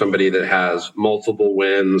looking for somebody that has multiple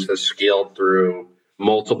wins, has scaled through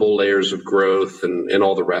multiple layers of growth and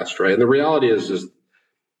all the rest, right? And the reality is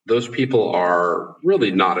those people are really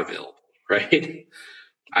not available, right?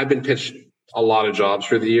 I've been pitched a lot of jobs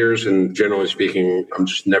for the years, and generally speaking, I'm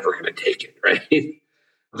just never going to take it, right?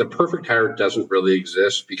 The perfect hire doesn't really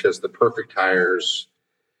exist because the perfect hires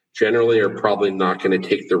generally are probably not going to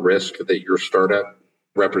take the risk that your startup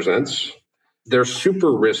represents. They're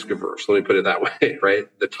super risk averse, let me put it that way, right?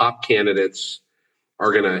 The top candidates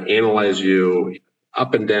are going to analyze you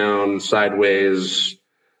up and down, sideways,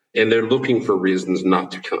 and they're looking for reasons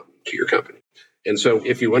not to come to your company. And so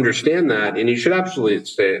if you understand that, and you should absolutely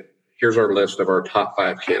say, here's our list of our top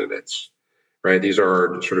 5 candidates, right? These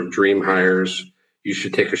are our sort of dream hires. You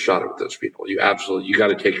should take a shot at those people. You got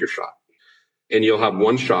to take your shot. And you'll have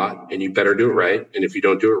one shot and you better do it right. And if you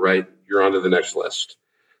don't do it right, you're on to the next list.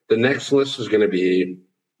 The next list is going to be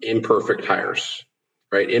imperfect hires,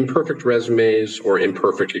 right? Imperfect resumes or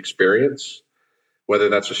imperfect experience, whether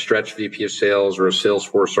that's a stretch VP of sales or a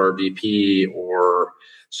Salesforce RVP or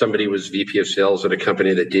somebody was VP of sales at a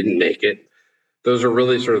company that didn't make it. Those are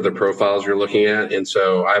really sort of the profiles you're looking at. And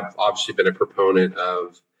so I've obviously been a proponent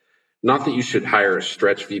of not that you should hire a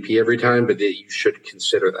stretch VP every time, but that you should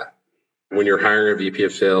consider that. When you're hiring a VP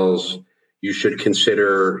of sales, you should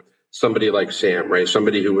consider somebody like Sam, right?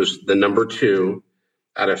 Somebody who was the number 2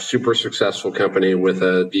 at a super successful company with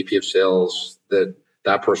a VP of sales that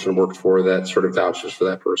person worked for that sort of vouches for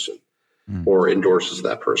that person or endorses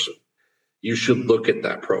that person. You should look at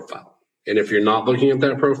that profile. And if you're not looking at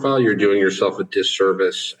that profile, you're doing yourself a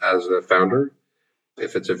disservice as a founder.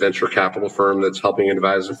 If it's a venture capital firm that's helping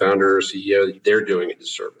advise a founder or CEO, they're doing a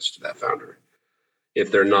disservice to that founder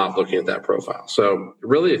if they're not looking at that profile. So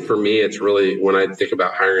really, for me, it's really, when I think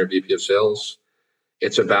about hiring a VP of sales,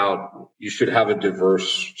 it's about, you should have a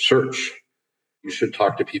diverse search. You should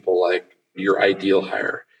talk to people like your ideal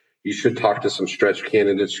hire. You should talk to some stretch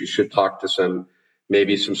candidates. You should talk to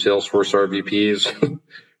maybe some Salesforce RVPs,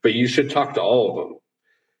 but you should talk to all of them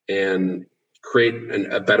and create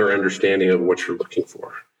a better understanding of what you're looking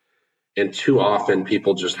for. And too often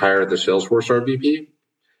people just hire the Salesforce RVP,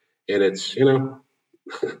 and it's,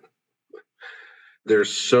 they're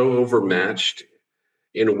so overmatched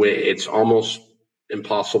in a way it's almost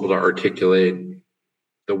impossible to articulate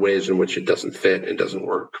the ways in which it doesn't fit and doesn't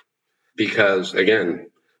work. Because again,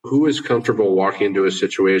 who is comfortable walking into a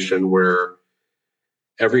situation where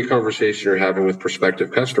every conversation you're having with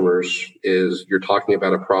prospective customers is you're talking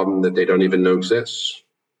about a problem that they don't even know exists?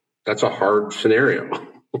 That's a hard scenario,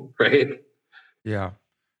 right? Yeah.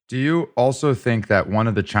 Do you also think that one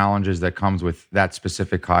of the challenges that comes with that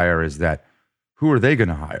specific hire is that who are they going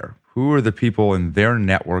to hire? Who are the people in their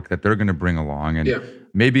network that they're going to bring along? And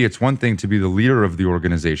maybe it's one thing to be the leader of the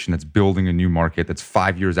organization that's building a new market that's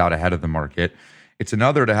 5 years out ahead of the market. It's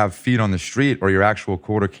another to have feet on the street or your actual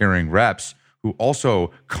quota-carrying reps who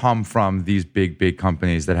also come from these big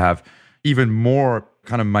companies that have even more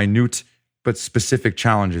kind of minute but specific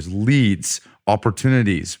challenges, leads,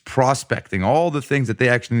 opportunities, prospecting, all the things that they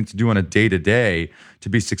actually need to do on a day-to-day to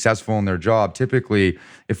be successful in their job. Typically,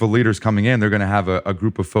 if a leader's coming in, they're going to have a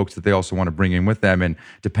group of folks that they also want to bring in with them. And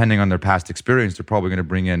depending on their past experience, they're probably going to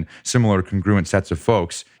bring in similar congruent sets of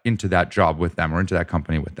folks into that job with them or into that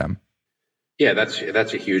company with them. Yeah, that's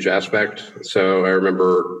a huge aspect. So I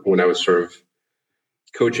remember when I was sort of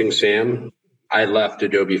coaching Sam, I left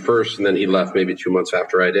Adobe first, and then he left maybe 2 months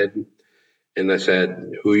after I did. And I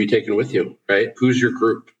said, who are you taking with you, right? Who's your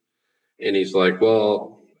group? And he's like,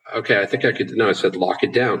 well, okay, I think I could. No, I said, lock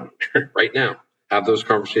it down right now. Have those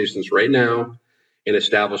conversations right now and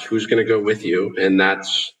establish who's going to go with you. And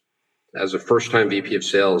that's, as a first-time VP of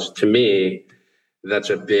sales, to me, that's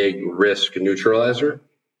a big risk neutralizer,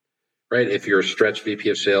 right? If you're a stretch VP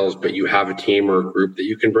of sales, but you have a team or a group that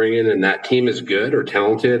you can bring in, and that team is good or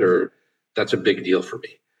talented, or that's a big deal for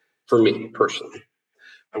me personally.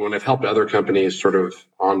 And when I've helped other companies sort of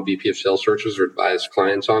on VP of sales searches or advise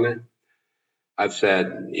clients on it, I've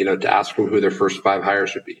said, to ask them who their first 5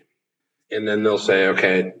 hires should be. And then they'll say,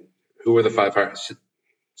 okay, who are the 5 hires?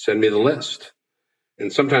 Send me the list.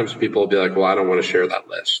 And sometimes people will be like, well, I don't want to share that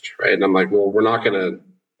list, right? And I'm like, well, we're not going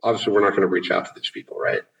to reach out to these people,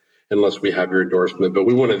 right? Unless we have your endorsement, but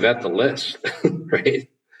we want to vet the list, right?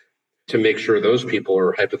 To make sure those people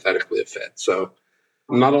are hypothetically a fit. So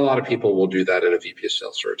not a lot of people will do that in a VP of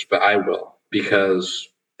sales search, but I will, because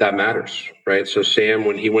that matters, right? So Sam,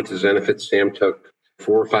 when he went to Zenefits, Sam took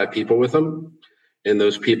 4 or 5 people with him, and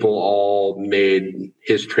those people all made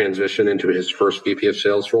his transition into his first VP of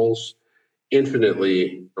sales roles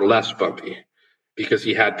infinitely less bumpy, because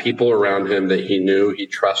he had people around him that he knew, he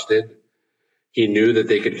trusted. He knew that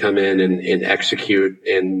they could come in and execute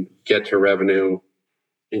and get to revenue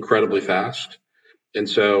incredibly fast. And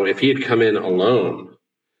so if he had come in alone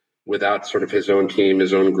without sort of his own team,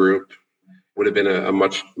 his own group, would have been a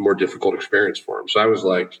much more difficult experience for him. So I was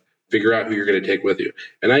like, figure out who you're going to take with you.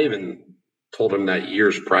 And I even told him that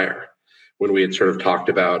years prior when we had sort of talked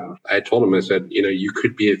about, I told him, I said, you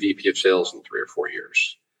could be a VP of sales in 3 or 4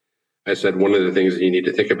 years. I said, one of the things that you need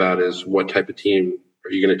to think about is what type of team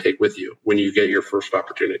are you going to take with you when you get your first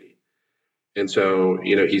opportunity? And so,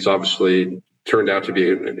 he's obviously turned out to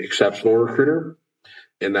be an exceptional recruiter.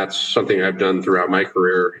 And that's something I've done throughout my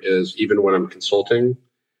career, is even when I'm consulting,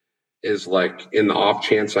 is like, in the off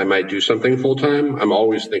chance I might do something full time, I'm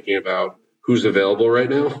always thinking about who's available right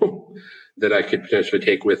now that I could potentially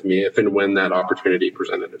take with me if and when that opportunity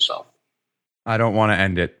presented itself. I don't want to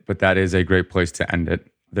end it, but that is a great place to end it.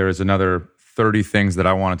 There is another 30 things that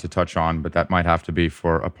I wanted to touch on, but that might have to be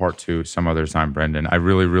for a part 2 some other time, Brendan. I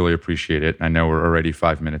really, really appreciate it. I know we're already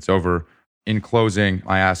 5 minutes over. In closing,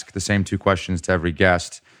 I ask the same 2 questions to every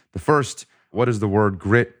guest. The first, what does the word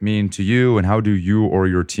grit mean to you, and how do you or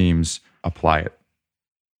your teams apply it?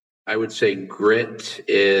 I would say grit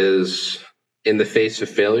is, in the face of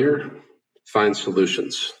failure, find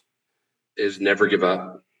solutions, is never give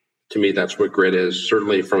up. To me, that's what grit is,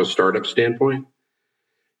 certainly from a startup standpoint.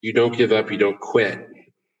 You don't give up, you don't quit.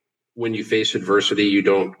 When you face adversity, you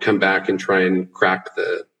don't come back and try and crack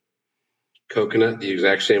the coconut the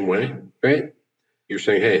exact same way, right? You're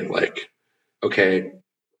saying, hey, okay,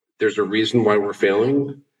 there's a reason why we're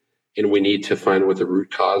failing, and we need to find what the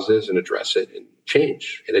root cause is and address it and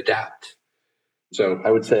change and adapt. So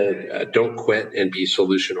I would say don't quit and be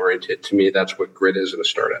solution oriented. To me, that's what grit is in a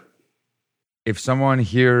startup. If someone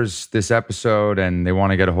hears this episode and they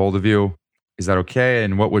want to get a hold of you, is that okay?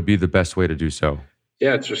 And what would be the best way to do so?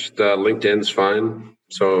 Yeah, it's just LinkedIn's fine.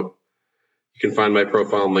 So you can find my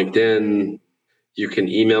profile on LinkedIn. You can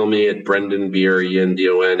email me at Brendan,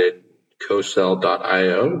 BRENDON at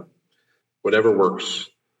cocell.io. Whatever works.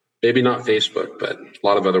 Maybe not Facebook, but a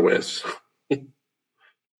lot of other ways.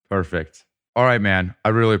 Perfect. All right, man. I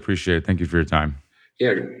really appreciate it. Thank you for your time.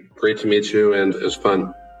 Yeah, great to meet you, and it was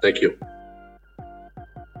fun. Thank you.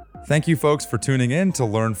 Thank you, folks, for tuning in to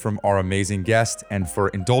learn from our amazing guest and for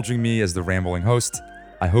indulging me as the rambling host.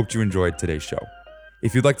 I hope you enjoyed today's show.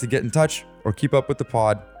 If you'd like to get in touch or keep up with the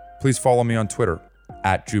pod, please follow me on Twitter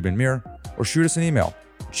at JubinMir or shoot us an email,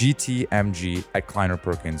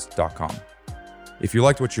 gtmg@kleinerperkins.com. If you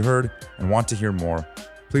liked what you heard and want to hear more,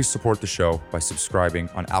 please support the show by subscribing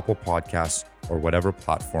on Apple Podcasts or whatever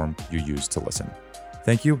platform you use to listen.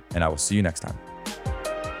 Thank you, and I will see you next time.